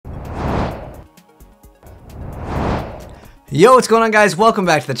Yo, what's going on, guys? Welcome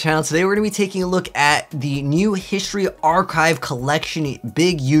back to the channel. Today we're going to be taking a look at the new History Archive Collection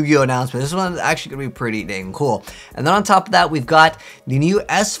big Yu-Gi-Oh announcement. This one's actually going to be pretty dang cool. And then on top of that, we've got the new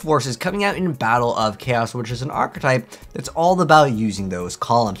SForces coming out in Battle of Chaos, which is an archetype that's all about using those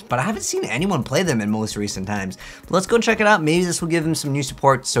columns. But I haven't seen anyone play them in most recent times. But let's go and check it out. Maybe this will give them some new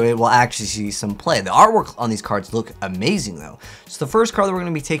support so it will actually see some play. The artwork on these cards look amazing though. So the first card that we're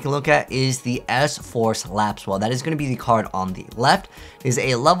going to be taking a look at is the SForce Lapswell. That is going to be the card on the left. It is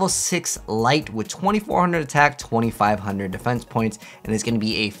a level 6 light with 2400 attack, 2500 defense points, and is going to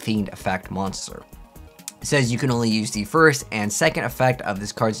be a Fiend effect monster. It says you can only use the first and second effect of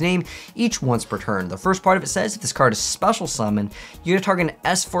this card's name each once per turn. The first part of it says if this card is special summoned, you're going to target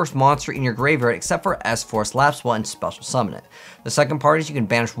an SForce monster in your graveyard except for SForce Lapswell and special summon it. The second part is you can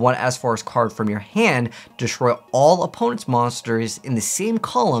banish one SForce card from your hand, destroy all opponent's monsters in the same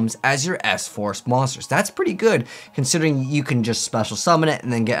columns as your SForce monsters. That's pretty good considering you can just special summon it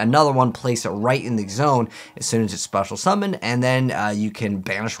and then get another one, place it right in the zone as soon as it's special summoned, and then you can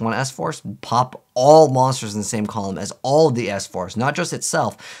banish one SForce, pop all monsters in the same column as all of the SForce, not just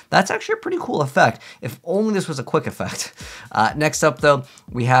itself. That's actually a pretty cool effect, if only this was a quick effect. Next up though,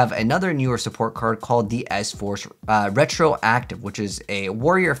 we have another newer support card called the SForce Retroactive, which is a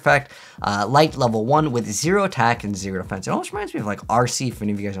warrior effect, light level 1 with 0 attack and 0 defense. It almost reminds me of like RC, if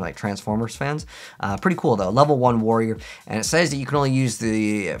any of you guys are like Transformers fans. Pretty cool though, level 1 warrior, and it says that you can only use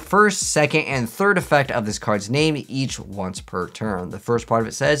the first, second, and third effect of this card's name each once per turn. The first part of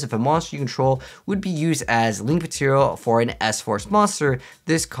it says if a monster you control would be used as link material for an SForce monster,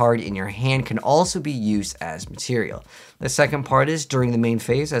 this card in your hand can also be used as material. The second part is during the main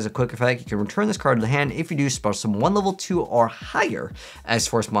phase, as a quick effect, you can return this card to the hand. If you do, special summon one level 2 or higher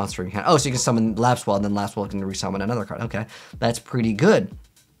SForce monster in your hand. Oh, so you can summon Lapswell, and then Lapswell can resummon another card. Okay, that's pretty good.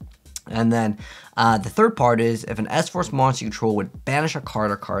 And then the third part is if an SForce monster you control would banish a card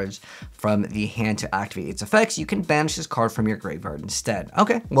or cards from the hand to activate its effects, you can banish this card from your graveyard instead.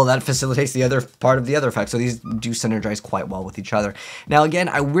 Okay, well that facilitates the other part of the other effect, so these do synergize quite well with each other. Now again,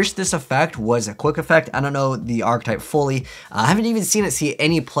 I wish this effect was a quick effect. I don't know the archetype fully. I haven't even seen it see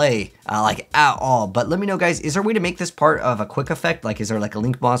any play like at all, but let me know, guys, is there a way to make this part of a quick effect? Like, is there like a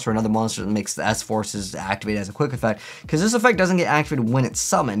link monster or another monster that makes the SForces activate as a quick effect? Because this effect doesn't get activated when it's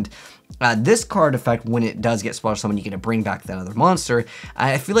summoned. This card effect, when it does get special summoned, you get to bring back that other monster.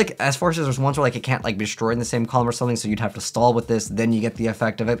 I feel like SForces, there's ones where like it can't like be destroyed in the same column or something, so you'd have to stall with this, then you get the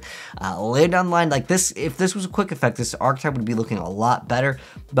effect of it. Later down the line, like this, if this was a quick effect, this archetype would be looking a lot better,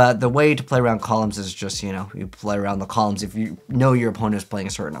 but the way to play around columns is just, you know, you play around the columns if you know your opponent is playing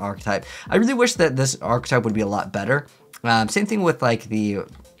a certain archetype. I really wish that this archetype would be a lot better. Same thing with like the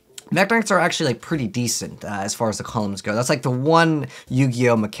Mechanics are actually like pretty decent as far as the columns go. That's like the one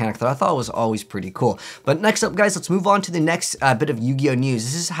Yu-Gi-Oh mechanic that I thought was always pretty cool. But next up, guys, let's move on to the next bit of Yu-Gi-Oh news.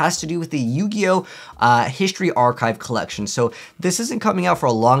 This has to do with the Yu-Gi-Oh History Archive Collection. So this isn't coming out for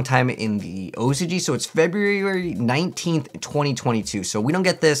a long time in the OCG, so it's February 19th, 2022. So we don't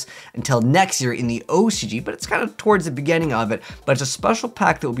get this until next year in the OCG, but it's kind of towards the beginning of it. But it's a special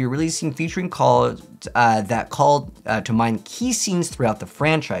pack that will be releasing featuring called to mine key scenes throughout the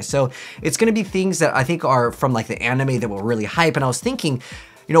franchise. So it's going to be things that I think are from like the anime that will really hype. And I was thinking,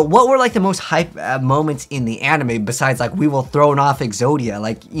 you know, what were like the most hype moments in the anime besides like we will thrown off Exodia?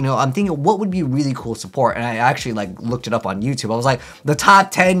 Like, you know, I'm thinking what would be really cool support. And I actually like looked it up on YouTube. I was like the top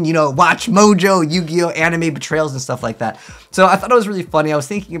 10, you know, Watch Mojo, Yu-Gi-Oh anime betrayals and stuff like that. So I thought it was really funny. I was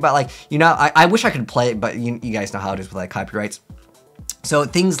thinking about like, you know, I wish I could play it, but you guys know how it is with like copyrights. So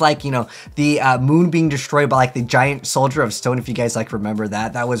things like, you know, the moon being destroyed by like the giant soldier of stone, if you guys like remember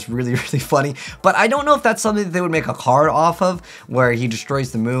that, that was really, really funny. But I don't know if that's something that they would make a card off of where he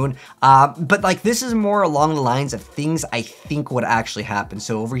destroys the moon. But like this is more along the lines of things I think would actually happen.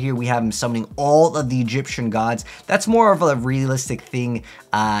 So over here we have him summoning all of the Egyptian gods. That's more of a realistic thing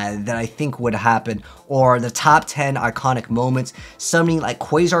that I think would happen. Or the top 10 iconic moments. Summoning like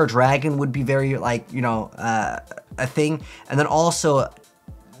Quasar Dragon would be very like, you know, a thing. And then also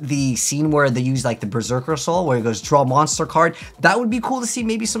the scene where they use like the Berserker Soul where he goes draw monster card, that would be cool to see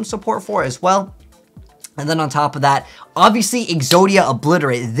maybe some support for as well. And then on top of that, obviously Exodia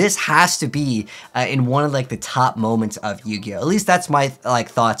Obliterate. This has to be in one of like the top moments of Yu-Gi-Oh. At least that's my like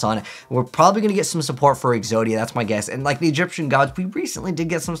thoughts on it. We're probably gonna get some support for Exodia. That's my guess. And like the Egyptian gods, we recently did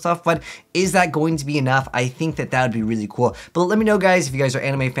get some stuff, but is that going to be enough? I think that that would be really cool. But let me know, guys, if you guys are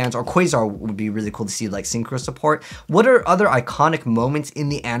anime fans, or Quasar would be really cool to see like synchro support. What are other iconic moments in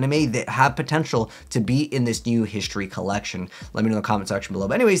the anime that have potential to be in this new history collection? Let me know in the comment section below.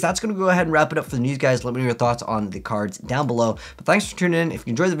 But anyways, that's gonna go ahead and wrap it up for the news, guys. Let me me your thoughts on the cards down below. But thanks for tuning in. If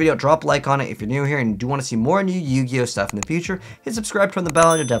you enjoyed the video, drop a like on it. If you're new here and do want to see more new Yu-Gi-Oh stuff in the future, hit subscribe, turn the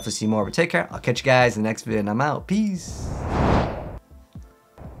bell, and you'll definitely see more. But take care. I'll catch you guys in the next video, and I'm out. Peace.